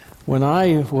When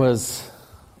I was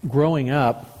growing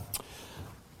up,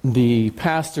 the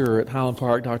pastor at Highland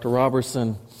Park, Dr.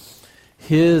 Robertson,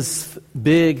 his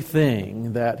big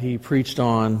thing that he preached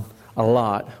on a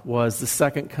lot was the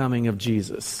second coming of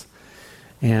Jesus.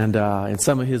 And in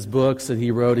some of his books that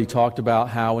he wrote, he talked about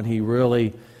how when he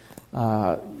really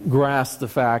grasped the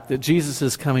fact that Jesus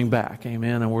is coming back,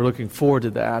 amen, and we're looking forward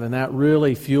to that, and that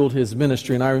really fueled his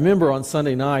ministry. And I remember on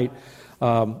Sunday night,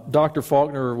 Dr.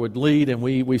 Faulkner would lead, and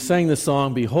we sang the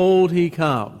song, "Behold, He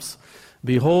Comes."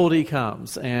 Behold, He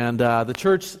comes. And the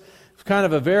church, kind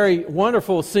of a very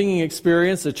wonderful singing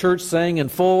experience. The church sang in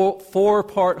full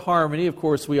four-part harmony. Of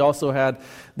course, we also had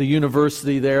the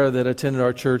university there that attended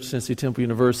our church, Cincy Temple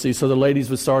University. So the ladies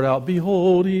would start out,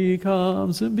 "Behold, He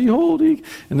comes," and "Behold, He,"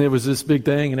 and there was this big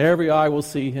thing, and every eye will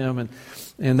see Him.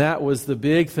 And that was the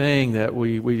big thing that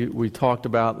we talked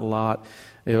about a lot.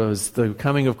 It was the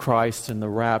coming of Christ and the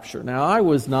rapture. Now, I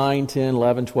was 9, 10,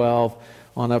 11, 12,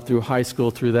 on up through high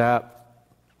school through that,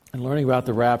 and learning about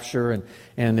the rapture.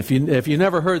 And if you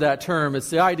never heard that term, it's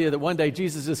the idea that one day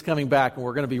Jesus is coming back and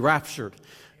we're going to be raptured,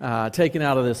 taken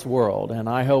out of this world. And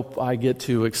I hope I get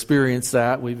to experience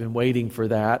that. We've been waiting for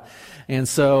that. And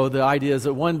so the idea is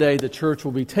that one day the church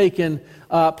will be taken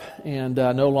up and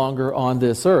no longer on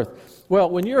this earth. Well,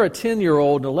 when you're a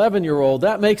 10-year-old, an 11-year-old,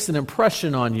 that makes an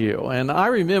impression on you. And I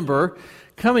remember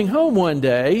coming home one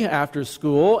day after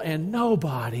school and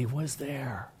nobody was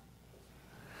there.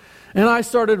 And I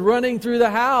started running through the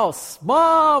house.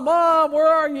 "Mom, Mom, where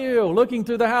are you?" Looking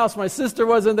through the house. My sister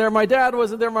wasn't there. My dad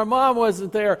wasn't there. My mom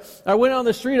wasn't there. I went on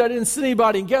the street. I didn't see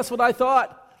anybody. And guess what I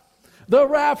thought? The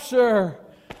rapture.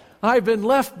 I've been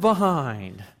left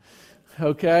behind.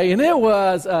 Okay? And it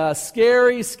was a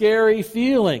scary, scary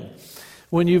feeling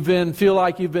when feel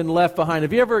like you've been left behind.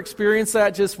 Have you ever experienced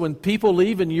that, just when people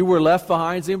leave and you were left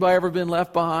behind? Has anybody ever been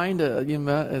left behind? I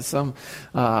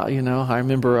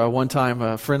remember one time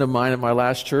a friend of mine at my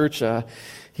last church,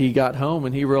 he got home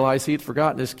and he realized he'd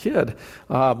forgotten his kid.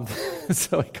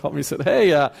 So he called me and said,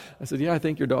 "Hey," I said, "Yeah, I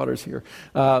think your daughter's here."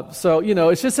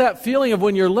 It's just that feeling of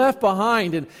when you're left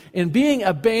behind and being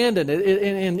abandoned.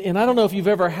 And I don't know if you've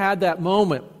ever had that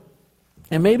moment.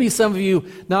 And maybe some of you,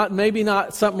 maybe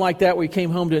not something like that where you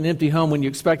came home to an empty home when you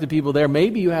expected people there.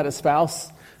 Maybe you had a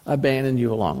spouse abandon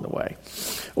you along the way.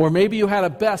 Or maybe you had a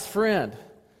best friend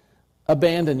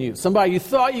abandon you. Somebody you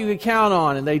thought you could count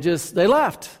on and they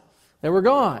left. They were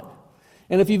gone.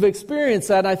 And if you've experienced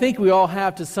that, and I think we all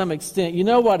have to some extent, you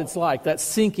know what it's like, that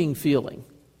sinking feeling.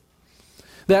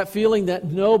 That feeling that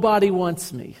nobody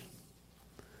wants me.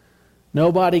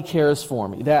 Nobody cares for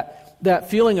me. That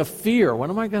feeling of fear. What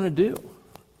am I going to do?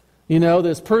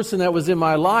 This person that was in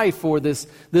my life, or this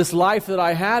life that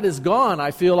I had is gone.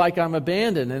 I feel like I'm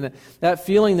abandoned. And that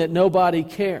feeling that nobody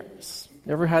cares.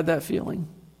 Ever had that feeling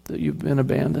that you've been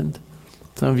abandoned?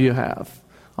 Some of you have.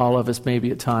 All of us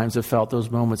maybe at times have felt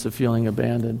those moments of feeling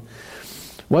abandoned.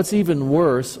 What's even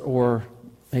worse, or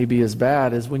maybe as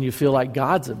bad, is when you feel like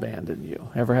God's abandoned you.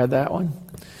 Ever had that one?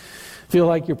 Feel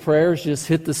like your prayers just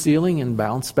hit the ceiling and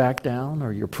bounce back down,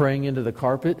 or you're praying into the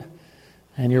carpet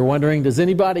and you're wondering, does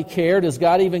anybody care? Does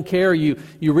God even care? You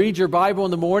read your Bible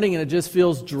in the morning and it just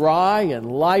feels dry and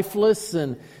lifeless,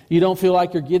 and you don't feel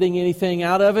like you're getting anything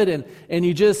out of it. And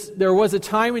there was a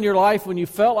time in your life when you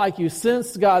felt like you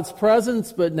sensed God's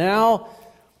presence, but now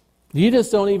you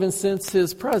just don't even sense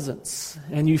His presence,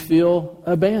 and you feel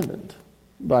abandoned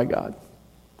by God.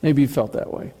 Maybe you felt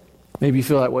that way. Maybe you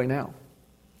feel that way now.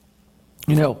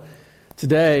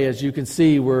 Today, as you can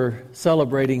see, we're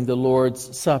celebrating the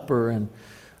Lord's Supper, and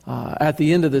at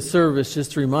the end of the service,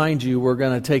 just to remind you, we're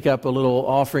going to take up a little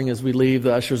offering as we leave.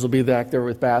 The ushers will be back there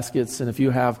with baskets, and if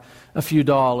you have a few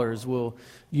dollars, we'll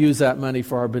use that money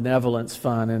for our benevolence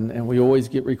fund, and we always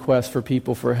get requests for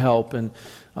people for help, and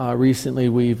recently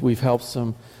we've helped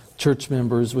some church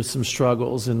members with some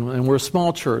struggles, and we're a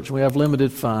small church. We have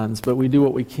limited funds, but we do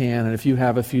what we can, and if you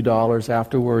have a few dollars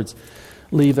afterwards,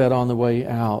 leave that on the way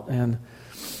out. And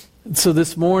so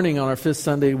this morning on our fifth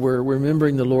Sunday, we're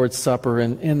remembering the Lord's Supper.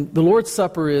 And the Lord's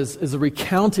Supper is a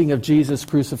recounting of Jesus'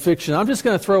 crucifixion. I'm just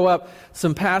going to throw up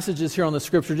some passages here on the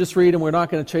Scripture. Just read them. We're not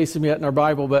going to chase them yet in our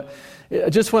Bible, but I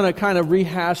just want to kind of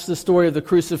rehash the story of the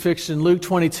crucifixion. Luke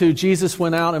 22, Jesus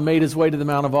went out and made His way to the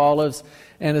Mount of Olives,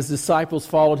 and His disciples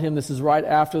followed Him. This is right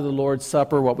after the Lord's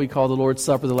Supper, what we call the Lord's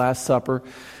Supper, the Last Supper.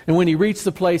 And when He reached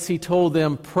the place, He told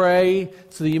them, "Pray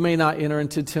so that you may not enter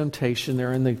into temptation."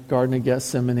 They're in the Garden of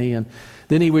Gethsemane. And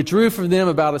then He withdrew from them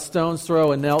about a stone's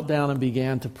throw and knelt down and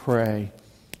began to pray.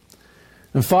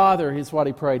 And Father, here's what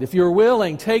he prayed, if you're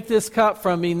willing, take this cup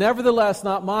from me. Nevertheless,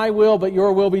 not my will, but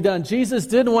your will be done. Jesus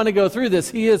didn't want to go through this.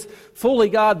 He is fully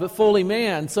God, but fully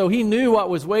man. So he knew what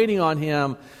was waiting on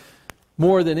him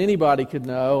more than anybody could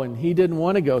know. And he didn't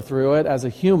want to go through it as a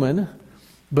human.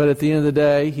 But at the end of the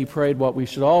day, he prayed what we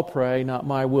should all pray, not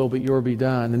my will, but your be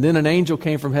done. And then an angel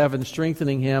came from heaven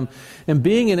strengthening him. And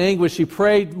being in anguish, he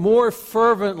prayed more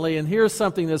fervently. And here's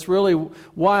something that's really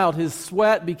wild. His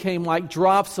sweat became like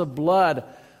drops of blood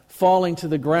falling to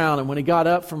the ground. And when he got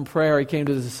up from prayer, he came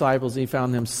to the disciples and he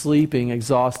found them sleeping,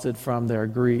 exhausted from their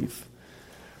grief.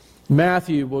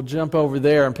 Matthew will jump over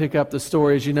there and pick up the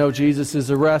story. As you know, Jesus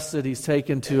is arrested. He's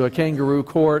taken to a kangaroo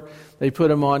court. They put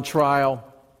him on trial.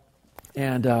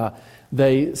 And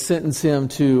they sentence him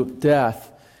to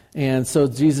death. And so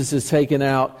Jesus is taken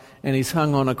out and he's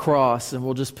hung on a cross. And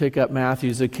we'll just pick up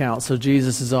Matthew's account. So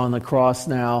Jesus is on the cross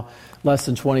now, less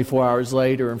than 24 hours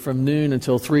later. And from noon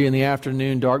until 3 in the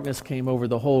afternoon, darkness came over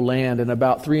the whole land. And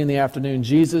about 3 in the afternoon,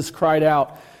 Jesus cried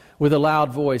out with a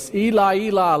loud voice, Eli,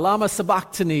 Eli, lama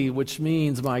sabachthani, which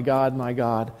means, my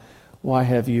God, why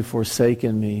have you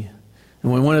forsaken me?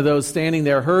 And when one of those standing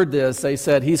there heard this, they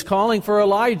said, he's calling for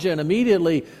Elijah. And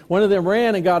immediately one of them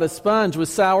ran and got a sponge with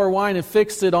sour wine and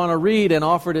fixed it on a reed and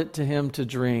offered it to him to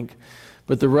drink.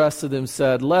 But the rest of them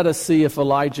said, let us see if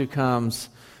Elijah comes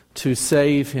to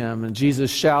save him. And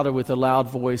Jesus shouted with a loud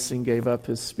voice and gave up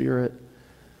his spirit.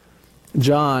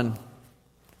 John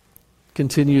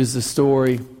continues the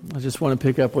story. I just want to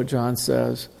pick up what John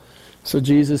says. So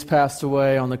Jesus passed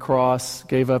away on the cross,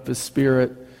 gave up his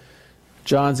spirit.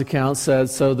 John's account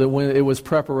says, so that when it was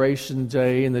preparation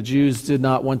day and the Jews did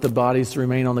not want the bodies to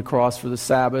remain on the cross for the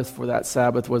Sabbath, for that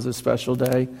Sabbath was a special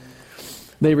day,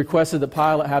 they requested that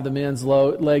Pilate have the men's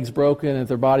legs broken and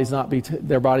their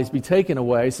bodies be taken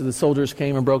away. So the soldiers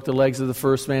came and broke the legs of the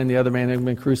first man, the other man had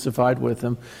been crucified with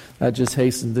him. That just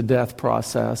hastened the death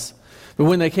process. But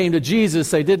when they came to Jesus,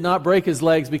 they did not break his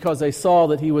legs because they saw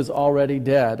that he was already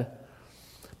dead.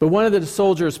 But one of the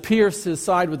soldiers pierced his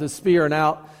side with a spear, and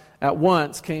out at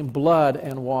once came blood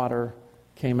and water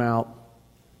came out.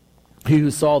 He who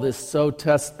saw this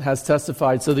has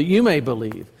testified so that you may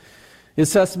believe.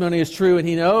 His testimony is true, and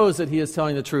he knows that he is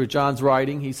telling the truth. John's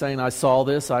writing, he's saying, I saw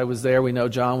this, I was there. We know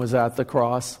John was at the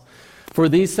cross. For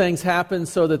these things happened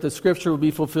so that the scripture would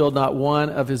be fulfilled, not one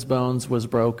of his bones was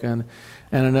broken.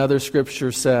 And another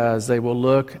scripture says, they will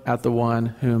look at the one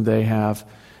whom they have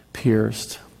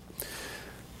pierced.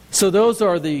 So those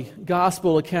are the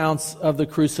gospel accounts of the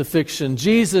crucifixion.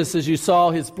 Jesus, as you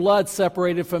saw, his blood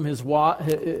separated from his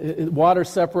water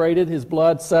separated, his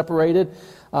blood separated.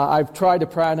 I've tried to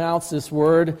pronounce this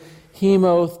word,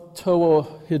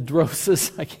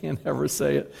 hematohydrosis. I can't ever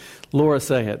say it. Laura,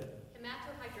 say it.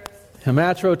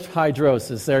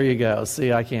 Hematohydrosis. There you go.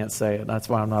 See, I can't say it. That's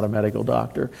why I'm not a medical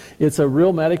doctor. It's a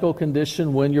real medical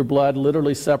condition when your blood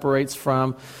literally separates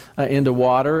from into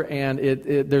water, and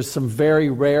there's some very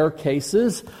rare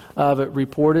cases of it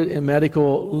reported in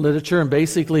medical literature. And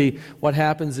basically, what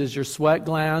happens is your sweat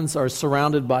glands are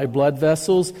surrounded by blood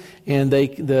vessels, and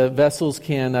the vessels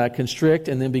can constrict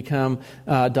and then become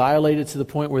dilated to the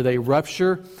point where they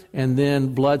rupture, and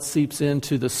then blood seeps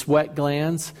into the sweat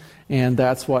glands. And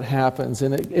that's what happens.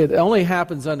 And it only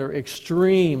happens under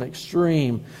extreme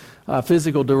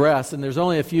physical duress. And there's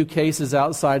only a few cases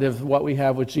outside of what we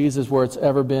have with Jesus where it's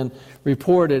ever been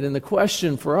reported. And the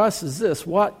question for us is this: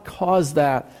 what caused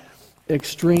that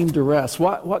extreme duress?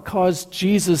 What caused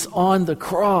Jesus on the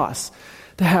cross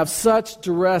to have such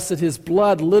duress that his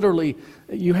blood literally,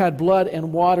 you had blood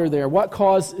and water there? What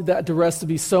caused that duress to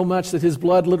be so much that his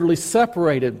blood literally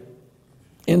separated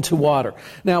into water?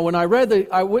 Now, when I read the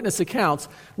eyewitness accounts,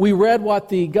 we read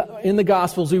in the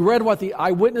Gospels, we read what the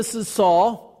eyewitnesses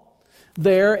saw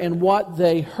there and what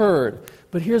they heard.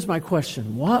 But here's my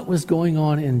question: what was going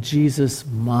on in Jesus'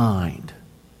 mind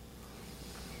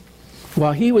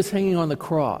while he was hanging on the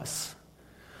cross?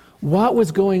 What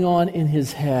was going on in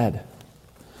his head?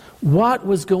 What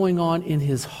was going on in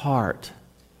his heart?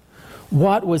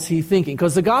 What was he thinking?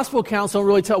 Because the gospel accounts don't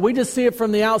really tell. We just see it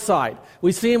from the outside.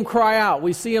 We see him cry out.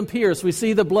 We see him pierce. We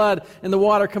see the blood and the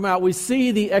water come out. We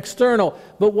see the external.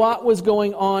 But what was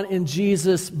going on in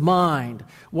Jesus' mind?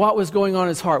 What was going on in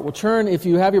his heart? Well, turn, if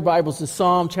you have your Bibles, to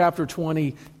Psalm chapter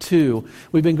 22.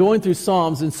 We've been going through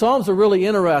Psalms, and Psalms are really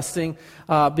interesting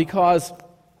because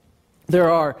there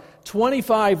are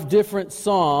 25 different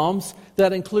psalms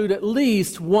that include at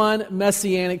least one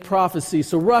messianic prophecy.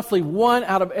 So roughly 1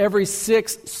 out of every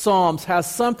 6 psalms has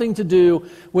something to do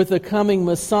with the coming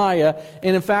Messiah.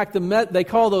 And in fact, they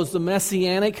call those the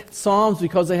Messianic Psalms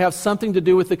because they have something to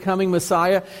do with the coming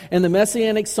Messiah. And the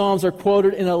Messianic Psalms are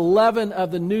quoted in 11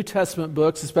 of the New Testament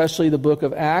books, especially the book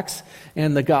of Acts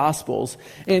and the Gospels.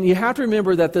 And you have to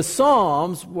remember that the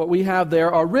Psalms, what we have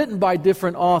there, are written by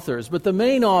different authors. But the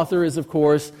main author is, of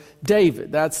course,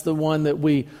 David. That's the one that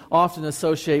we often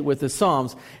associate with the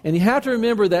Psalms. And you have to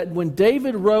remember that when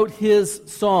David wrote his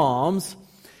Psalms,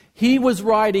 he was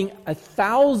writing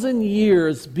 1,000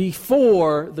 years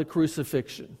before the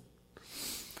crucifixion.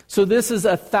 So this is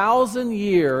 1,000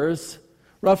 years,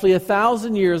 roughly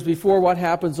 1,000 years before what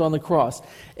happens on the cross.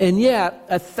 And yet,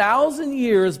 1,000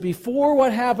 years before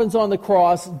what happens on the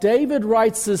cross, David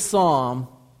writes this psalm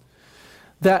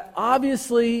that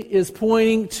obviously is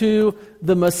pointing to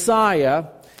the Messiah.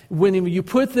 When you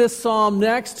put this psalm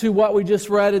next to what we just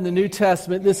read in the New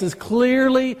Testament, this is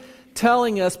clearly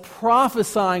telling us,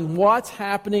 prophesying what's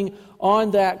happening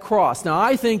on that cross. Now,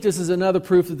 I think this is another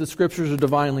proof that the Scriptures are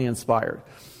divinely inspired.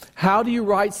 How do you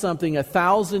write something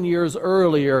 1,000 years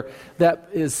earlier that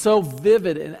is so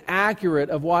vivid and accurate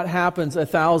of what happens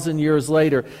 1,000 years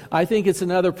later? I think it's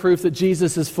another proof that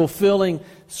Jesus is fulfilling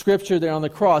Scripture there on the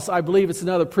cross. I believe it's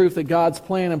another proof that God's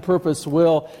plan and purpose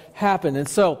will happen. And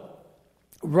so,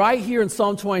 right here in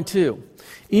Psalm 22,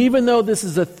 even though this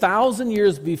is 1,000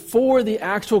 years before the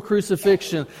actual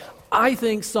crucifixion, I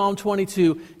think Psalm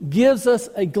 22 gives us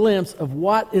a glimpse of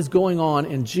what is going on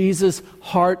in Jesus'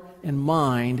 heart and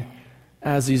mind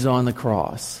as he's on the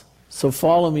cross. So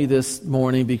follow me this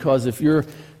morning, because if you're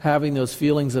having those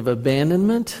feelings of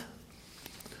abandonment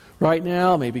right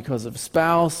now, maybe because of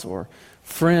spouse or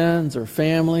friends or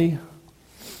family,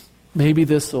 maybe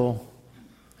this will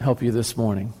help you this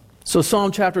morning. So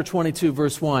Psalm chapter 22,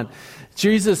 verse 1.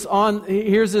 Here's this psalm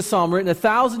written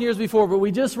 1,000 years before, but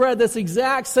we just read this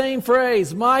exact same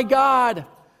phrase, my God,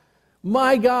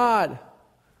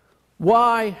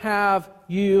 why have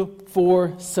you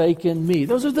forsaken me?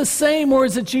 Those are the same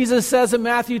words that Jesus says in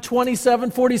Matthew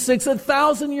 27:46.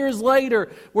 1,000 years later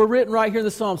were written right here in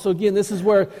the Psalm. So again, this is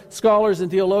where scholars and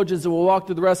theologians that will walk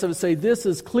through the rest of it say this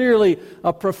is clearly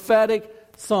a prophetic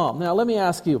psalm. Now let me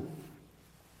ask you,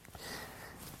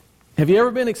 have you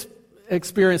ever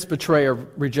experienced betrayal or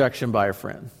rejection by a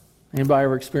friend? Anybody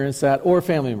ever experienced that? Or a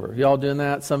family member? Y'all doing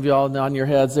that? Some of y'all nodding your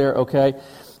heads there, okay.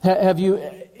 Have you?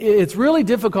 It's really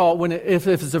difficult when if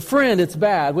it's a friend, it's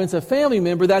bad. When it's a family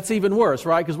member, that's even worse,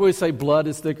 right? Because we always say blood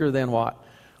is thicker than what?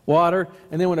 Water.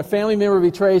 And then when a family member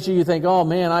betrays you, you think, oh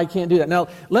man, I can't do that. Now,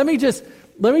 let me just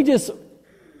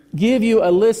give you a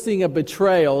listing of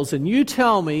betrayals, and you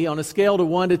tell me on a scale to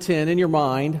 1 to 10 in your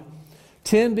mind,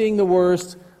 10 being the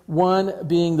worst, 1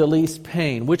 being the least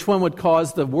pain. Which one would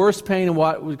cause the worst pain and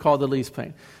what would cause the least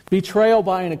pain? Betrayal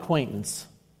by an acquaintance.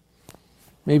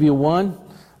 Maybe a 1.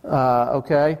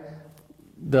 Okay.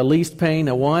 The least pain,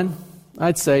 a 1.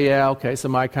 I'd say, yeah, okay,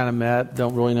 somebody kind of met,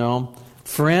 don't really know them.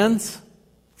 Friends,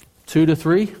 2 to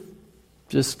 3.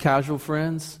 Just casual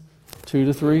friends, 2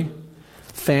 to 3.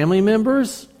 Family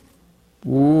members,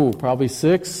 probably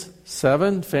 6,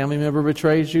 7. Family member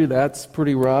betrays you, that's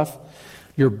pretty rough.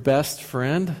 Your best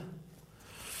friend,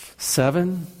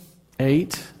 7,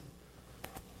 8.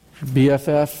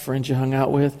 BFF, friends you hung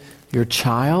out with. Your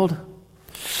child,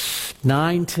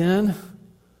 9, 10.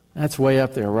 That's way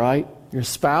up there, right? Your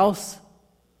spouse,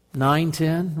 9,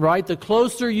 10, right? The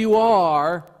closer you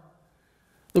are,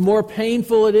 the more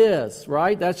painful it is,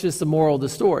 right? That's just the moral of the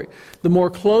story. The more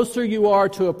closer you are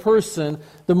to a person,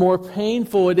 the more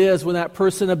painful it is when that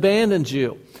person abandons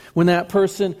you, when that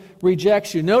person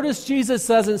rejects you. Notice Jesus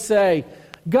doesn't say,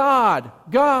 God,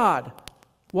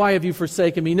 why have you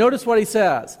forsaken me? Notice what he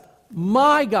says,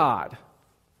 my God.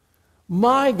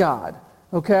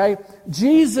 Okay?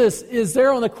 Jesus is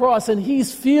there on the cross and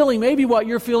he's feeling maybe what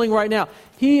you're feeling right now.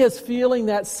 He is feeling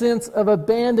that sense of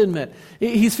abandonment.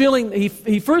 He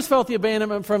first felt the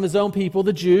abandonment from his own people,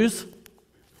 the Jews.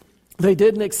 They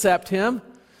didn't accept him.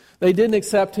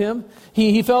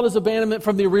 He felt his abandonment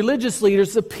from the religious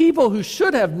leaders, the people who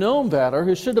should have known better,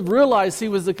 who should have realized he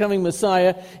was the coming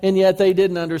Messiah, and yet they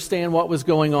didn't understand what was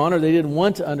going on, or they didn't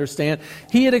want to understand.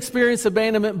 He had experienced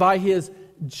abandonment by his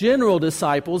general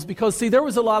disciples, because see, there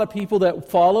was a lot of people that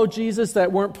followed Jesus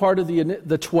that weren't part of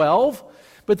the 12,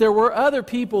 but there were other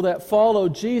people that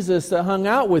followed Jesus that hung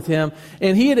out with him,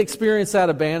 and he had experienced that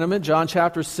abandonment. John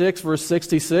chapter 6, verse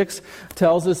 66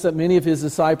 tells us that many of his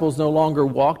disciples no longer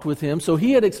walked with him. So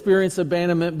he had experienced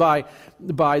abandonment by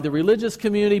the religious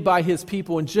community, by his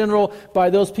people in general, by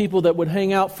those people that would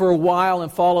hang out for a while and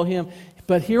follow him.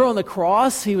 But here on the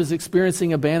cross, he was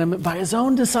experiencing abandonment by his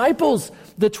own disciples,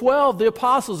 the 12, the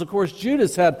apostles. Of course,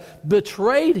 Judas had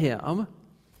betrayed him.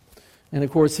 And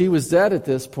of course, he was dead at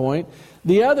this point.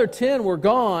 The other 10 were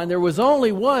gone. There was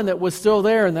only one that was still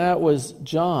there, and that was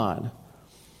John.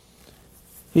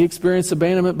 He experienced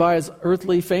abandonment by his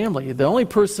earthly family. The only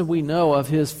person we know of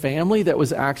his family that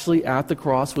was actually at the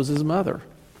cross was his mother.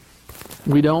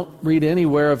 We don't read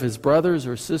anywhere of his brothers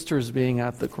or sisters being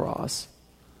at the cross.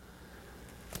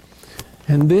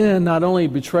 And then, not only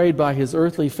betrayed by his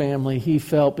earthly family, he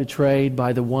felt betrayed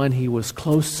by the one he was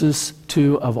closest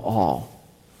to of all,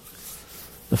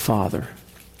 the Father.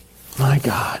 My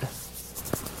God.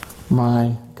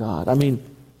 My God. I mean,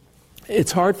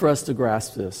 it's hard for us to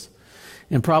grasp this.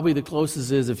 And probably the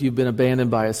closest is if you've been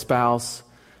abandoned by a spouse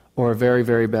or a very,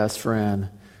 very best friend.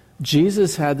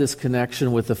 Jesus had this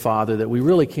connection with the Father that we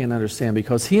really can't understand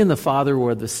because he and the Father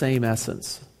were the same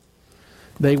essence.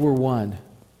 They were one.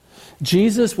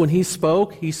 Jesus, when he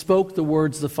spoke the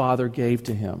words the Father gave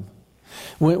to him.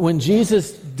 When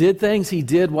Jesus did things, he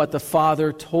did what the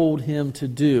Father told him to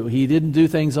do. He didn't do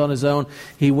things on his own.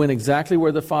 He went exactly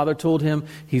where the Father told him.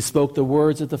 He spoke the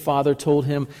words that the Father told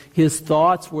him. His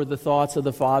thoughts were the thoughts of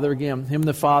the Father. Again, him and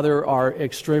the Father are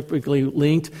inextricably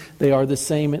linked. They are the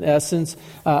same in essence.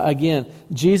 Again,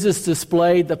 Jesus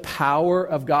displayed the power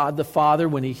of God the Father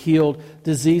when he healed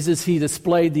diseases. He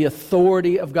displayed the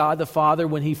authority of God the Father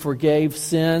when he forgave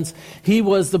sins. He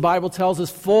was, the Bible tells us,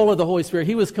 full of the Holy Spirit.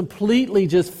 He was completely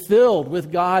just filled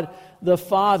with God the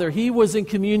Father. He was in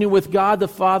communion with God the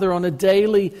Father on a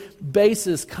daily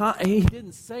basis. He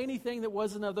didn't say anything that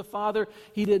wasn't of the Father.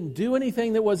 He didn't do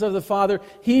anything that was of the Father.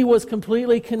 He was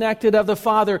completely connected of the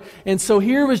Father. And so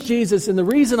here was Jesus, and the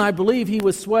reason I believe he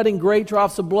was sweating great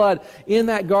drops of blood in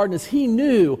that garden is he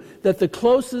knew that the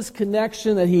closest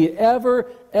connection that he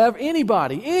ever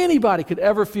anybody could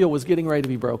ever feel was getting ready to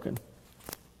be broken.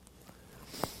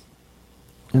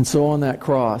 And so on that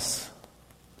cross,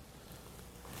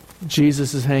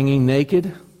 Jesus is hanging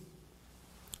naked,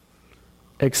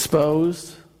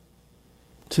 exposed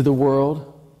to the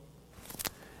world,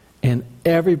 and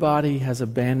everybody has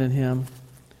abandoned him,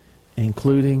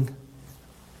 including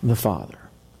the Father.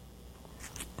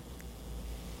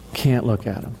 Can't look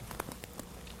at him.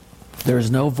 There is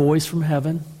no voice from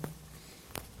heaven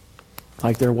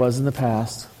like there was in the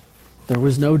past. There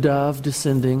was no dove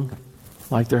descending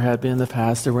like there had been in the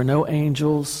past. There were no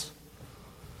angels.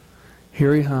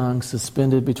 Here he hung,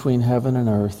 suspended between heaven and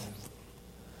earth,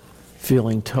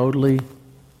 feeling totally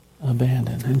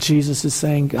abandoned. And Jesus is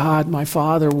saying, God, my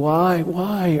Father,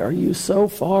 why are you so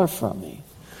far from me?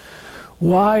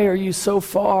 Why are you so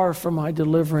far from my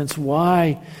deliverance?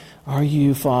 Why are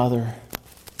you, Father,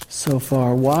 so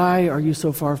far? Why are you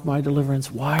so far from my deliverance?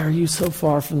 Why are you so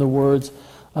far from the words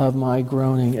of my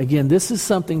groaning? Again, this is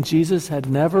something Jesus had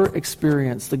never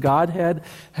experienced. The Godhead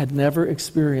had never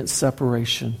experienced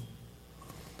separation.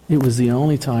 It was the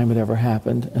only time it ever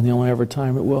happened, and the only ever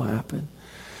time it will happen.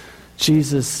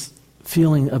 Jesus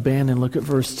feeling abandoned. Look at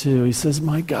verse 2. He says,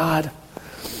 my God,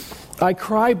 I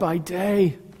cry by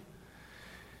day,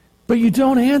 but you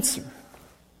don't answer.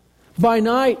 By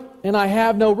night, and I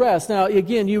have no rest. Now,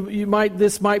 again,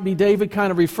 this might be David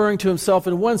kind of referring to himself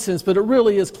in one sense, but it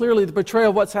really is clearly the portrayal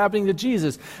of what's happening to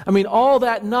Jesus. I mean, all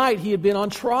that night he had been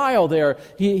on trial there.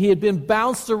 He had been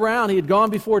bounced around. He had gone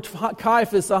before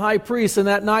Caiaphas, the high priest, and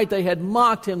that night they had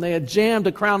mocked him. They had jammed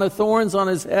a crown of thorns on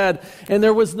his head, and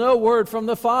there was no word from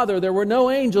the Father. There were no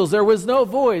angels. There was no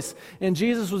voice, and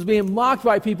Jesus was being mocked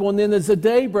by people, and then as the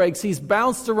day breaks, he's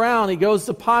bounced around. He goes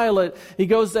to Pilate. He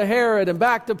goes to Herod and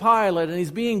back to Pilate, and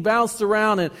he's being bounced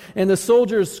around, and the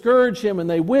soldiers scourge him, and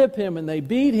they whip him, and they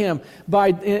beat him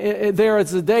there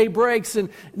as the day breaks, and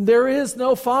there is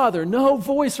no Father, no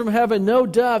voice from heaven, no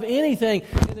dove, anything,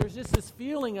 and there's just this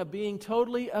feeling of being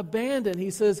totally abandoned.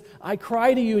 He says, I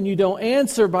cry to you, and you don't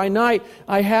answer. By night,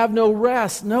 I have no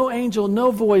rest, no angel,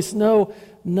 no voice, no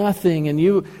nothing. And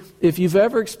if you've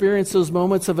ever experienced those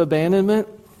moments of abandonment,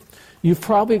 you've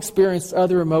probably experienced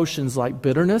other emotions like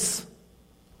bitterness,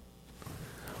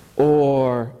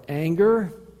 or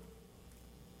anger,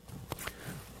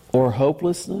 or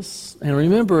hopelessness. And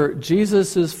remember,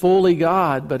 Jesus is fully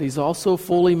God, but he's also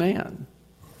fully man,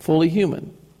 fully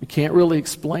human. We can't really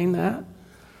explain that,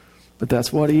 but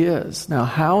that's what he is. Now,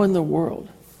 how in the world,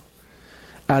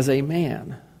 as a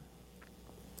man,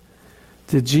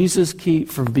 did Jesus keep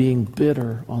from being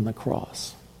bitter on the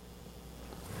cross?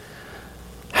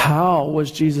 How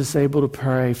was Jesus able to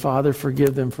pray, Father,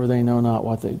 forgive them, for they know not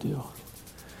what they do?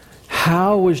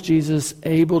 How was Jesus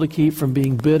able to keep from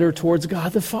being bitter towards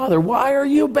God the Father? Why are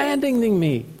you abandoning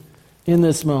me in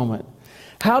this moment?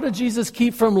 How did Jesus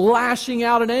keep from lashing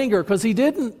out in anger? Because he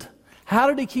didn't. How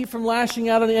did he keep from lashing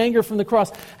out in anger from the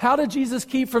cross? How did Jesus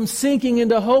keep from sinking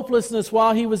into hopelessness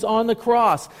while he was on the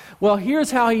cross? Well,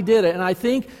 here's how he did it. And I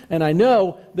think, and I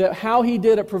know, that how he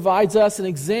did it provides us an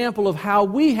example of how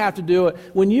we have to do it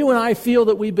when you and I feel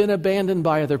that we've been abandoned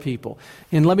by other people.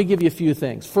 And let me give you a few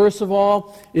things. First of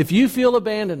all, if you feel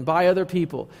abandoned by other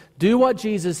people, do what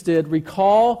Jesus did.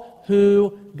 Recall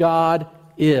who God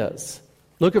is.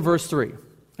 Look at verse 3.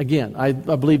 Again, I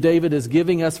believe David is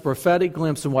giving us a prophetic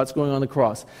glimpse of what's going on the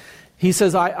cross. He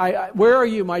says, where are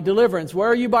you, my deliverance? Where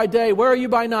are you by day? Where are you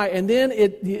by night? And then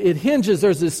it hinges,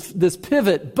 there's this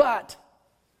pivot. But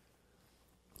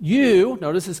you,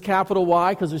 notice it's capital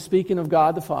Y because we're speaking of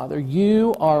God the Father,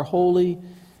 you are holy,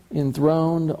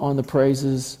 enthroned on the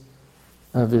praises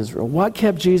of Israel. What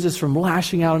kept Jesus from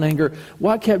lashing out in anger?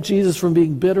 What kept Jesus from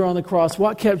being bitter on the cross?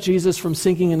 What kept Jesus from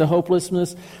sinking into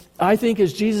hopelessness? I think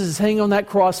as Jesus is hanging on that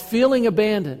cross, feeling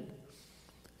abandoned,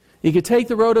 he could take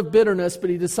the road of bitterness,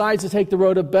 but he decides to take the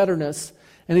road of betterness.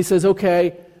 And he says,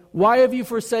 okay, why have you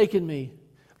forsaken me?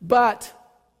 But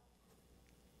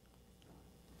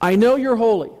I know you're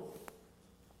holy.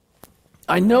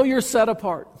 I know you're set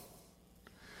apart.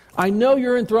 I know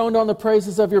you're enthroned on the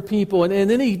praises of your people. And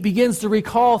then he begins to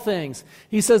recall things.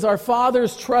 He says, our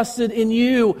fathers trusted in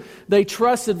you. They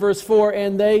trusted, verse 4,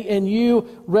 and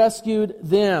you rescued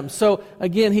them. So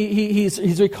again,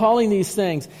 he's recalling these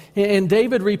things. And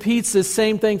David repeats this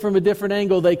same thing from a different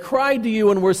angle. They cried to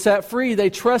you and were set free. They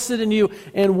trusted in you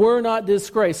and were not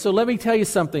disgraced. So let me tell you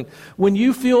something. When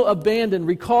you feel abandoned,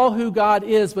 recall who God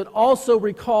is, but also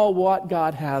recall what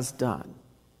God has done.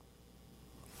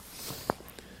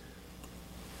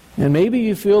 And maybe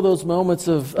you feel those moments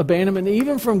of abandonment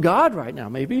even from God right now.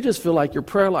 Maybe you just feel like your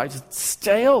prayer life's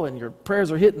stale and your prayers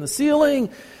are hitting the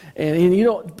ceiling. And you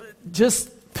don't,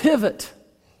 just pivot.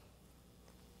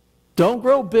 Don't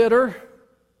grow bitter.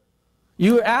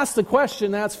 You ask the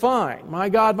question, that's fine. My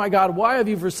God, why have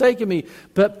you forsaken me?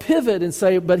 But pivot and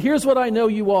say, but here's what I know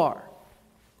you are.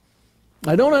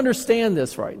 I don't understand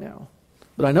this right now,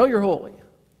 but I know you're holy.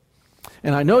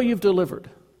 And I know you've delivered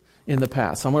in the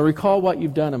past. I'm going to recall what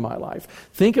you've done in my life.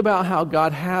 Think about how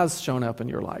God has shown up in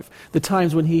your life. The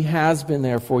times when He has been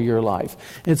there for your life.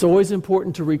 And it's always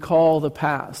important to recall the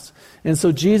past. And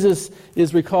so Jesus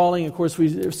is recalling, of course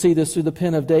we see this through the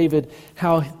pen of David,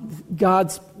 how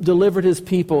God's delivered His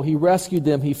people. He rescued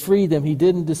them. He freed them. He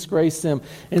didn't disgrace them.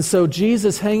 And so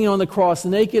Jesus, hanging on the cross,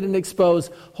 naked and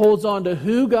exposed, holds on to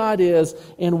who God is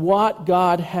and what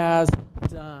God has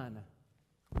done.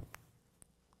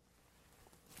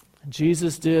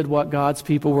 Jesus did what God's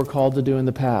people were called to do in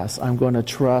the past. I'm going to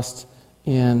trust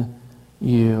in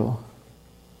you.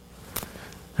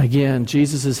 Again,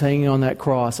 Jesus is hanging on that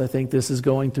cross. I think this is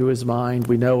going through his mind.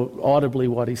 We know audibly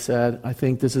what he said. I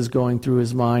think this is going through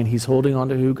his mind. He's holding on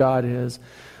to who God is,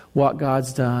 what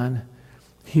God's done.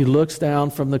 He looks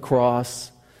down from the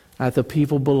cross at the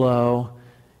people below,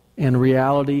 and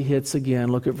reality hits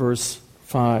again. Look at verse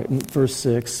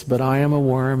 6. But I am a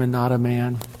worm and not a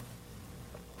man,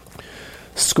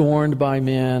 scorned by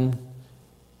men.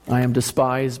 I am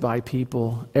despised by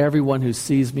people. Everyone who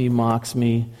sees me mocks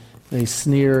me. They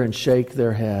sneer and shake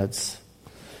their heads.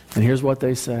 And here's what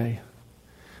they say.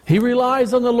 He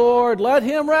relies on the Lord. Let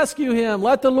him rescue him.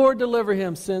 Let the Lord deliver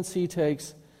him, since he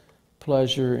takes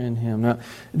pleasure in him. Now,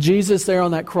 Jesus there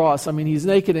on that cross, I mean, he's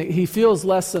naked. He feels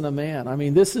less than a man. I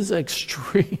mean, this is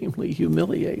extremely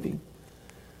humiliating.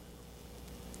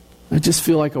 I just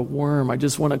feel like a worm. I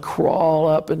just want to crawl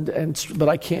up, but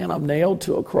I can't. I'm nailed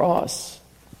to a cross.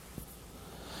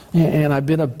 And I've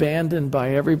been abandoned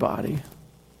by everybody.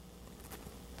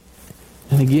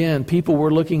 And again, people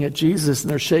were looking at Jesus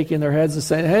and they're shaking their heads and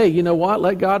saying, hey, you know what?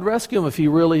 Let God rescue him if he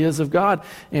really is of God.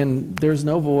 And there's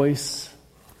no voice,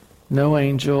 no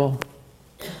angel,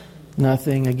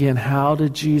 nothing. Again, how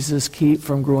did Jesus keep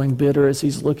from growing bitter as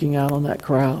he's looking out on that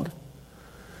crowd?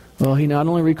 Well, he not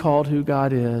only recalled who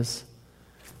God is,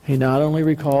 he not only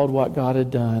recalled what God had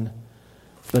done,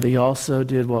 but he also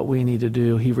did what we need to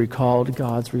do. He recalled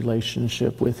God's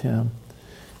relationship with him.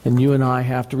 And you and I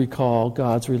have to recall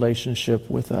God's relationship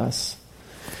with us.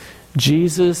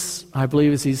 Jesus, I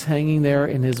believe, as he's hanging there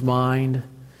in his mind,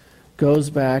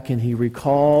 goes back and he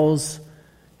recalls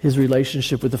his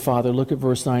relationship with the Father. Look at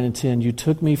verse 9 and 10. You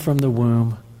took me from the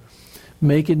womb,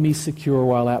 making me secure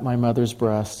while at my mother's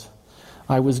breast.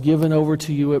 I was given over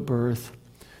to you at birth.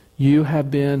 You have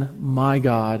been my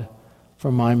God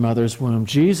from my mother's womb.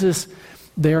 Jesus,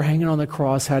 there hanging on the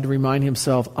cross, had to remind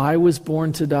himself, I was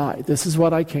born to die. This is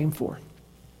what I came for.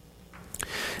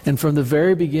 And from the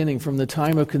very beginning, from the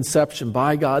time of conception,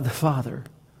 by God the Father,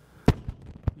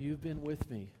 you've been with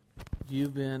me.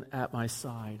 You've been at my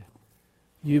side.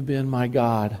 You've been my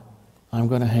God. I'm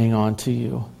going to hang on to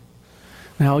you.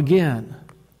 Now again,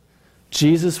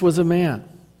 Jesus was a man.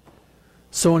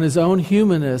 So in his own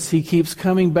humanness, he keeps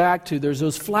coming back to, there's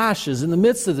those flashes in the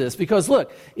midst of this. Because look,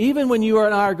 even when you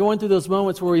and I are going through those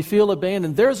moments where we feel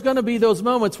abandoned, there's going to be those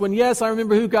moments when, yes, I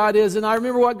remember who God is, and I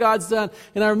remember what God's done,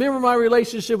 and I remember my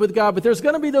relationship with God, but there's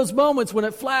going to be those moments when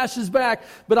it flashes back,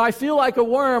 but I feel like a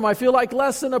worm, I feel like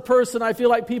less than a person, I feel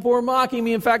like people are mocking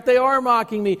me. In fact, they are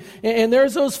mocking me. And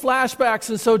there's those flashbacks.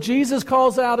 And so Jesus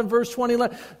calls out in verse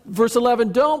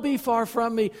 11, don't be far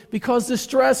from me, because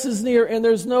distress is near, and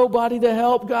there's nobody to help.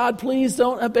 God, please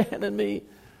don't abandon me.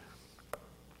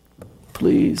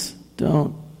 Please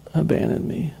don't abandon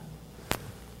me.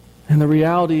 And the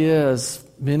reality is,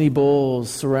 many bulls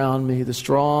surround me. The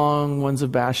strong ones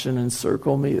of Bashan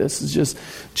encircle me. This is just,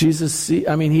 Jesus,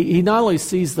 he not only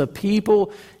sees the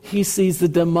people, he sees the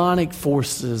demonic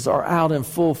forces are out in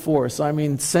full force.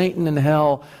 Satan and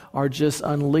hell are just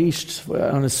unleashed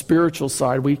on a spiritual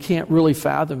side. We can't really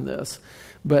fathom this.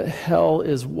 But hell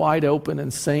is wide open,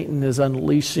 and Satan is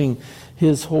unleashing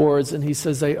his hordes. And he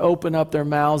says, they open up their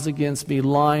mouths against me,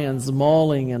 lions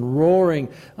mauling and roaring.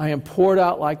 I am poured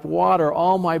out like water.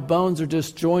 All my bones are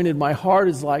disjointed. My heart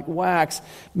is like wax,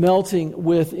 melting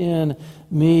within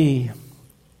me.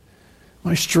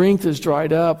 My strength is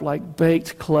dried up like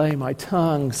baked clay. My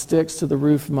tongue sticks to the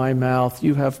roof of my mouth.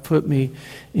 You have put me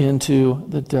into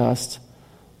the dust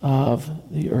of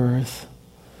the earth.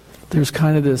 There's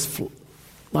kind of this...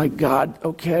 like, God,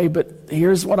 okay, but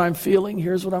here's what I'm feeling.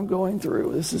 Here's what I'm going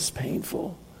through. This is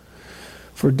painful.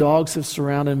 For dogs have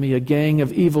surrounded me. A gang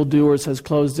of evildoers has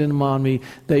closed in on me.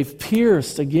 They've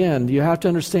pierced. Again, you have to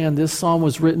understand this psalm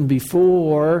was written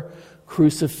before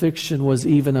crucifixion was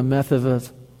even a method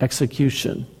of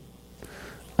execution.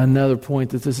 Another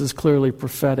point that this is clearly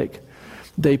prophetic.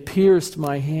 They pierced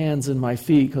my hands and my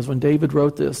feet, because when David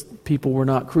wrote this, people were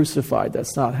not crucified.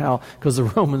 That's not how, because the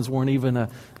Romans weren't even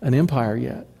an empire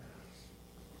yet.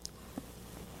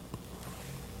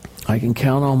 I can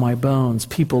count on my bones.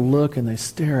 People look and they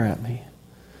stare at me.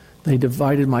 They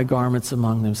divided my garments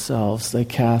among themselves. They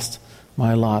cast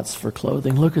my lots for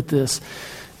clothing. Look at this.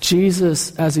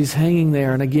 Jesus, as he's hanging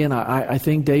there, and again, I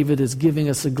think David is giving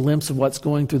us a glimpse of what's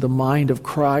going through the mind of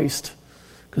Christ,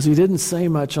 because he didn't say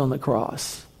much on the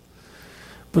cross.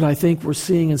 But I think we're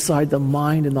seeing inside the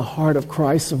mind and the heart of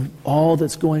Christ of all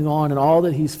that's going on and all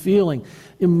that he's feeling.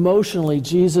 Emotionally,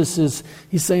 he's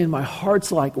saying, my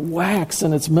heart's like wax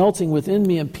and it's melting within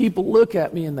me, and people look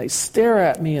at me and they stare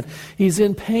at me, and he's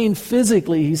in pain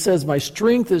physically. He says, my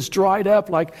strength is dried up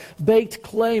like baked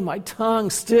clay. My tongue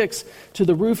sticks to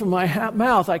the roof of my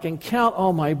mouth. I can count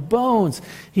all my bones.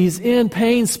 He's in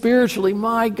pain spiritually.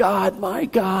 My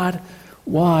God,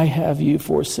 why have you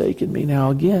forsaken me? Now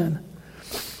again,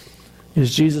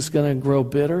 is Jesus going to grow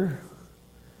bitter?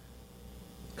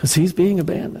 Because he's being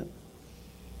abandoned.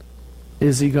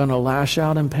 Is he going to lash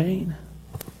out in pain?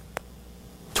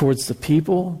 Towards the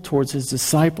people, towards his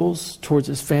disciples, towards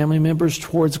his family members,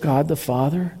 towards God the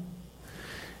Father?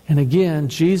 And again,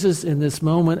 Jesus in this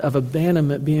moment of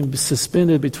abandonment, being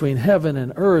suspended between heaven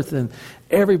and earth and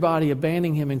everybody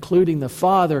abandoning him, including the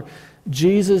Father,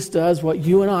 Jesus does what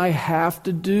you and I have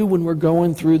to do when we're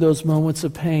going through those moments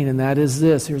of pain, and that is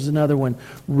this. Here's another one.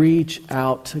 Reach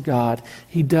out to God.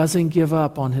 He doesn't give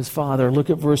up on his Father.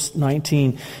 Look at verse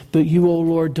 19. But you, O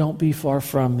Lord, don't be far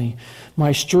from me.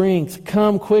 My strength,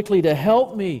 come quickly to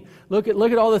help me. Look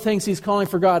at all the things he's calling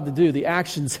for God to do. The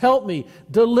actions. Help me.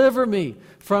 Deliver me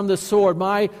from the sword.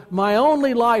 My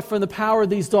only life from the power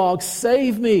of these dogs.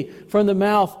 Save me from the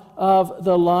mouth of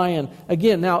the lion.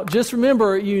 Again, now just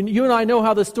remember, you and I know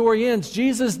how the story ends.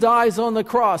 Jesus dies on the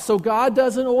cross. So God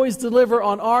doesn't always deliver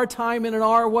on our time and in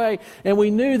our way. And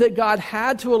we knew that God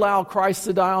had to allow Christ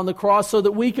to die on the cross so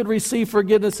that we could receive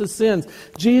forgiveness of sins.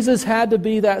 Jesus had to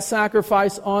be that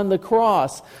sacrifice on the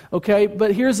cross. Okay,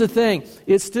 but here's the thing.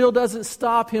 It still doesn't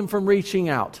stop him from reaching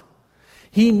out.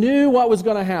 He knew what was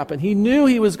going to happen. He knew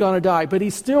he was going to die, but he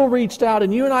still reached out,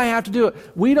 and you and I have to do it.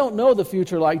 We don't know the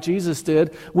future like Jesus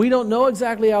did. We don't know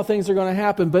exactly how things are going to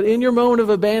happen, but in your moment of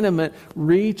abandonment,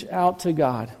 reach out to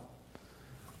God.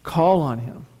 Call on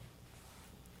him.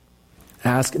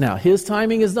 Ask. Now, his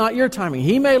timing is not your timing.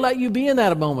 He may let you be in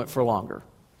that moment for longer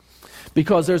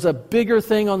because there's a bigger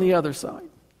thing on the other side.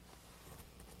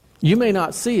 You may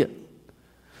not see it,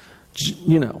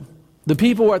 The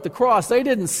people at the cross, they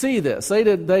didn't see this.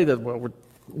 Well,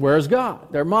 where's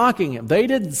God? They're mocking him. They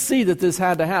didn't see that this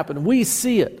had to happen. We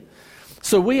see it.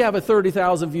 So we have a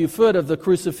 30,000 view foot of the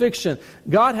crucifixion.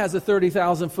 God has a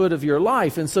 30,000 foot of your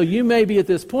life. And so you may be at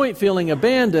this point feeling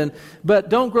abandoned, but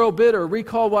don't grow bitter.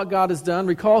 Recall what God has done.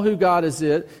 Recall who God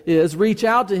is. Reach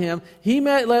out to him. He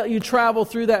may let you travel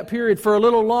through that period for a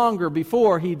little longer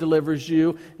before he delivers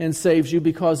you and saves you,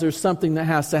 because there's something that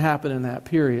has to happen in that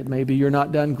period. Maybe you're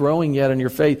not done growing yet in your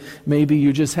faith. Maybe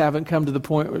you just haven't come to the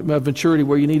point of maturity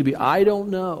where you need to be. I don't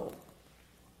know.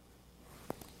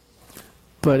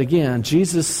 But again,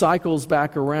 Jesus cycles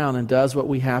back around and does what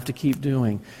we have to keep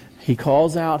doing. He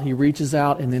calls out, he reaches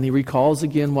out, and then he recalls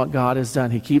again what God has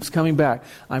done. He keeps coming back.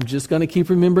 I'm just going to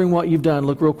keep remembering what you've done.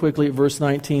 Look real quickly at verse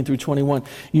 19 through 21.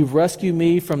 You've rescued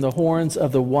me from the horns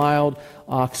of the wild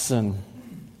oxen.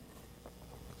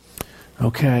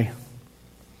 Okay.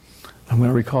 I'm going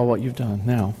to recall what you've done.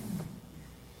 Now,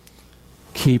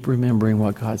 keep remembering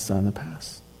what God's done in the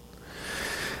past.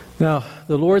 Now,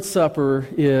 the Lord's Supper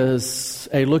is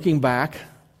a looking back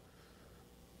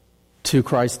to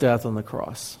Christ's death on the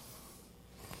cross.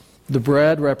 The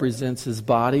bread represents his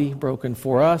body broken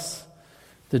for us.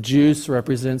 The juice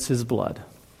represents his blood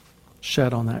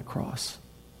shed on that cross.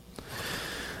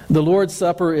 The Lord's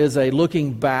Supper is a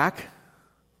looking back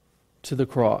to the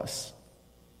cross.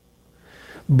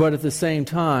 But at the same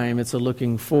time, it's a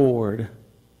looking forward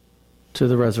to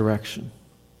the resurrection.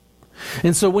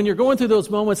 And so when you're going through those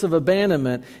moments of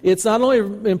abandonment, it's not only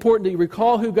important that you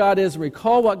recall who God is and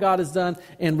recall what God has done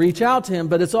and reach out to him,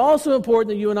 but it's also important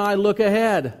that you and I look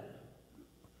ahead.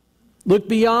 Look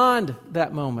beyond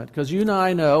that moment, because you and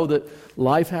I know that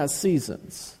life has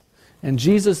seasons. And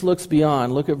Jesus looks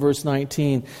beyond. Look at verse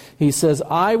 19. He says,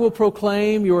 I will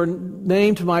proclaim your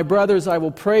name to my brothers. I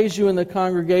will praise you in the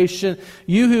congregation.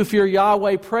 You who fear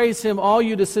Yahweh, praise him. All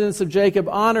you descendants of Jacob,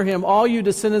 honor him. All you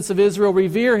descendants of Israel,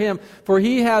 revere him. For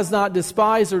he has not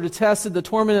despised or detested the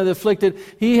torment of the afflicted.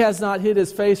 He has not hid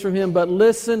his face from him, but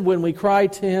listened when we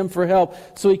cried to him for help.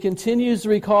 So he continues to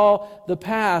recall the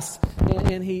past,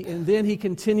 and then he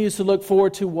continues to look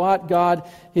forward to what God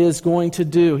is going to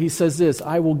do. He says this,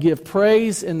 I will give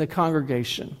praise in the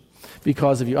congregation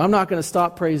because of you. I'm not going to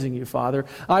stop praising you, Father.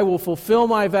 I will fulfill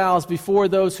my vows before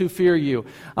those who fear you.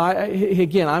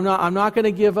 I'm not going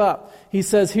to give up. He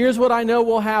says, here's what I know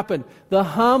will happen. The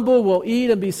humble will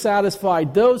eat and be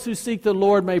satisfied. Those who seek the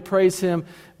Lord may praise him.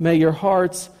 May your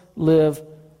hearts live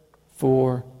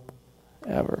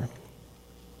forever.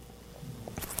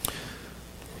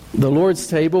 The Lord's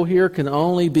table here can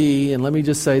only be, and let me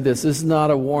just say this is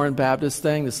not a Warren Baptist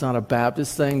thing. This is not a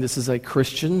Baptist thing. This is a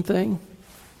Christian thing.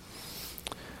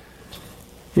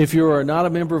 If you are not a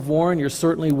member of Warren, you're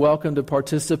certainly welcome to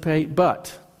participate,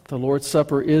 but the Lord's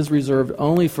Supper is reserved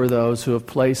only for those who have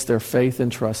placed their faith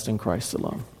and trust in Christ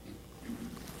alone.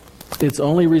 It's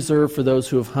only reserved for those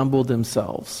who have humbled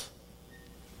themselves.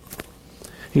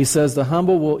 He says the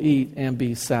humble will eat and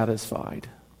be satisfied.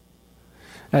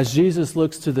 As Jesus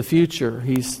looks to the future,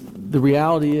 the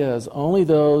reality is only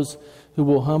those who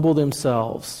will humble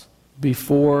themselves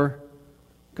before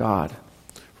God,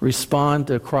 respond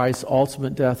to Christ's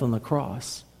ultimate death on the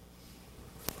cross,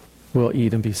 will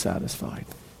eat and be satisfied.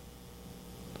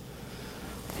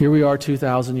 Here we are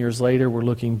 2,000 years later. We're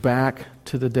looking back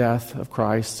to the death of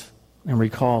Christ and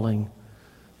recalling,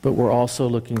 but we're also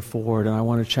looking forward. And I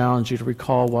want to challenge you to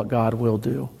recall what God will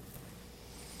do.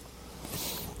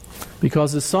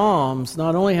 Because the Psalms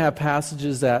not only have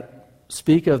passages that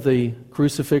speak of the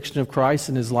crucifixion of Christ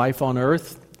and his life on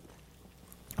earth,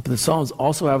 but the Psalms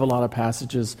also have a lot of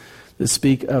passages that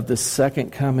speak of the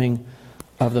second coming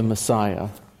of the Messiah.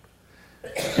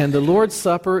 And the Lord's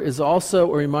Supper is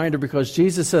also a reminder, because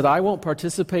Jesus said, I won't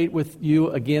participate with you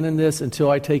again in this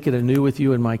until I take it anew with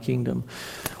you in my kingdom.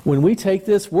 When we take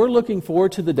this, we're looking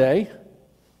forward to the day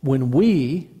when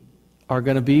we are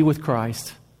going to be with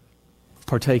Christ,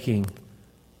 partaking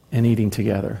and eating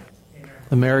together.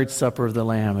 The marriage supper of the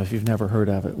Lamb, if you've never heard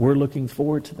of it. We're looking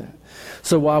forward to that.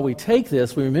 So while we take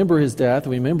this, we remember his death,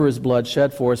 we remember his blood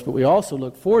shed for us, but we also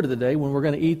look forward to the day when we're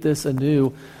going to eat this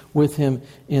anew with him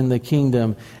in the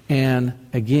kingdom. And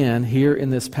again, here in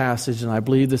this passage, and I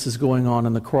believe this is going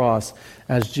on the cross,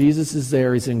 as Jesus is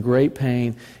there, he's in great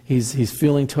pain, he's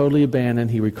feeling totally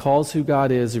abandoned, he recalls who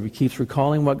God is, he keeps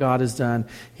recalling what God has done,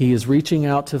 he is reaching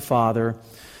out to Father,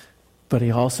 but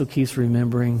he also keeps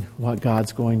remembering what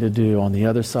God's going to do on the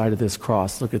other side of this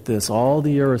cross. Look at this. All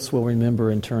the earths will remember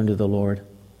and turn to the Lord.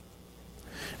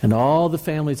 And all the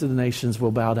families of the nations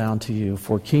will bow down to you,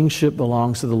 for kingship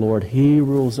belongs to the Lord. He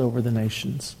rules over the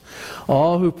nations.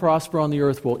 All who prosper on the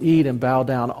earth will eat and bow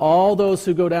down. All those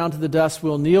who go down to the dust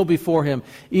will kneel before him,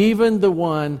 even the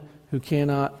one who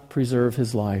cannot preserve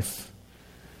his life.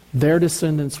 Their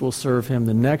descendants will serve him.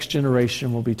 The next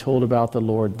generation will be told about the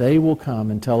Lord. They will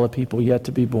come and tell a people yet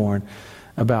to be born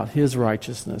about his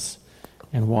righteousness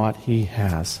and what he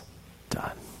has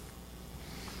done.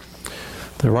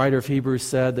 The writer of Hebrews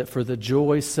said that for the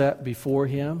joy set before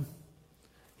him,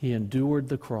 he endured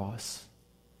the cross,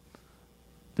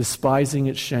 despising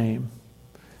its shame,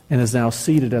 and is now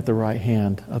seated at the right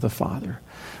hand of the Father.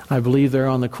 I believe there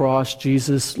on the cross,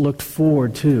 Jesus looked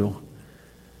forward to,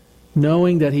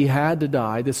 knowing that he had to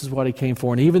die. This is what he came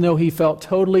for. And even though he felt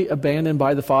totally abandoned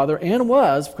by the Father, and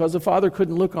was, because the Father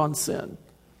couldn't look on sin,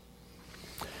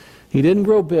 he didn't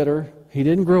grow bitter. He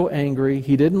didn't grow angry.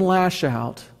 He didn't lash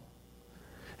out.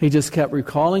 He just kept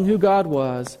recalling who God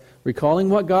was, recalling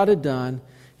what God had done.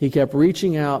 He kept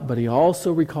reaching out, but he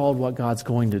also recalled what God's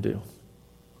going to do.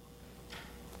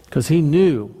 Because he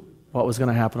knew what was going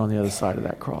to happen on the other side of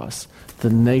that cross.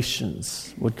 The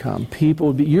nations would come. People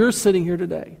would be... You're sitting here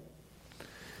today,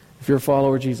 if you're a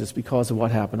follower of Jesus, because of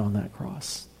what happened on that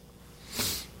cross.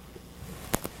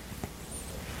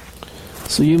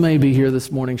 So you may be here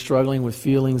this morning struggling with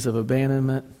feelings of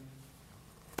abandonment,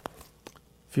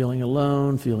 feeling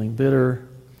alone, feeling bitter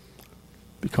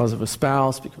because of a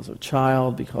spouse, because of a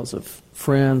child, because of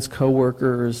friends,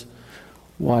 coworkers,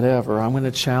 whatever. I'm going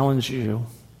to challenge you.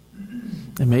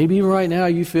 And maybe even right now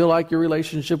you feel like your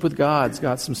relationship with God's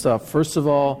got some stuff. First of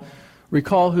all,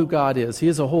 recall who God is. He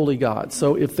is a holy God.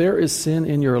 So if there is sin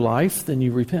in your life, then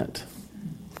you repent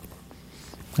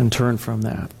and turn from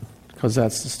that, because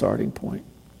that's the starting point.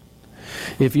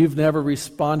 If you've never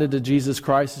responded to Jesus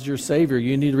Christ as your Savior,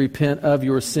 you need to repent of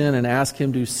your sin and ask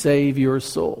him to save your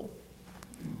soul.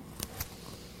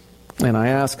 And I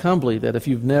ask humbly that if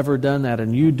you've never done that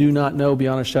and you do not know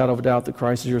beyond a shadow of a doubt that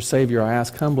Christ is your Savior, I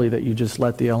ask humbly that you just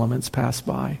let the elements pass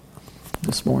by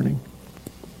this morning.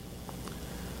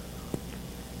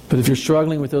 But if you're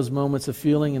struggling with those moments of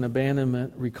feeling and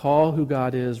abandonment, recall who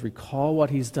God is, recall what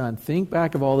he's done. Think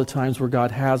back of all the times where God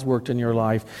has worked in your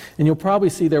life. And you'll probably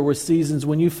see there were seasons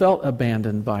when you felt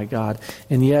abandoned by God.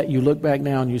 And yet you look back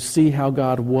now and you see how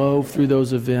God wove through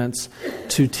those events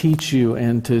to teach you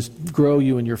and to grow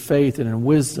you in your faith and in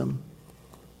wisdom.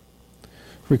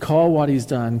 Recall what he's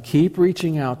done. Keep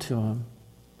reaching out to him.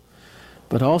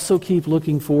 But also keep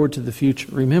looking forward to the future.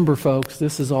 Remember, folks,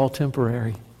 this is all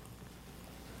temporary.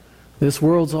 This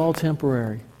world's all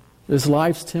temporary. This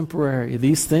life's temporary.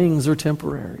 These things are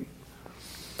temporary.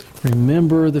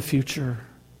 Remember the future.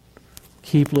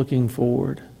 Keep looking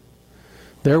forward.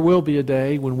 There will be a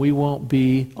day when we won't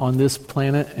be on this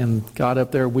planet and God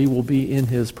up there, we will be in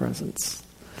his presence.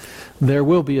 There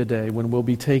will be a day when we'll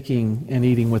be taking and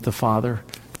eating with the Father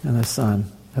and the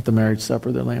Son at the marriage supper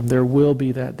of the Lamb. There will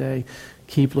be that day.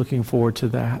 Keep looking forward to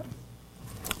that.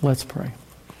 Let's pray.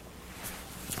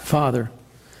 Father,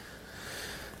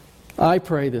 I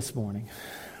pray this morning,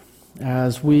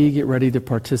 as we get ready to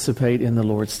participate in the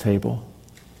Lord's table,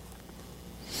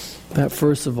 that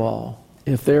first of all,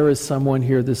 if there is someone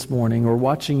here this morning or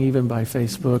watching even by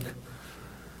Facebook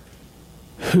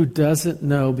who doesn't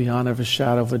know beyond a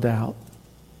shadow of a doubt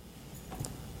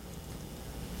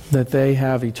that they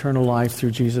have eternal life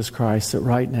through Jesus Christ, that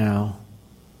right now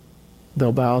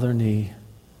they'll bow their knee,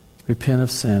 repent of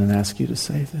sin, and ask you to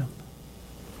save them.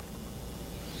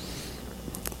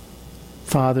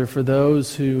 Father, for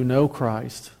those who know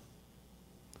Christ,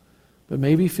 but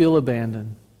maybe feel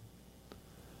abandoned,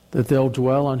 that they'll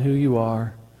dwell on who you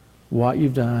are, what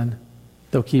you've done,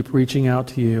 they'll keep reaching out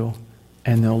to you,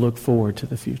 and they'll look forward to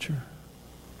the future.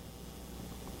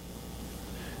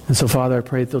 And so, Father, I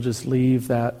pray that they'll just leave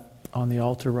that on the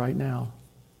altar right now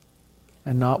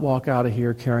and not walk out of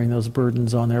here carrying those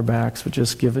burdens on their backs, but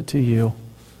just give it to you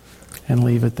and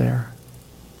leave it there.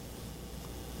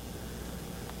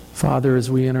 Father, as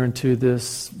we enter into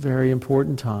this very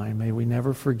important time, may we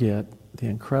never forget the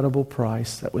incredible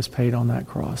price that was paid on that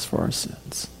cross for our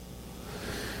sins.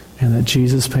 And that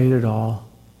Jesus paid it all.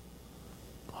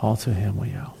 All to him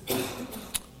we owe.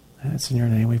 And it's in your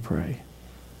name we pray.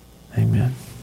 Amen.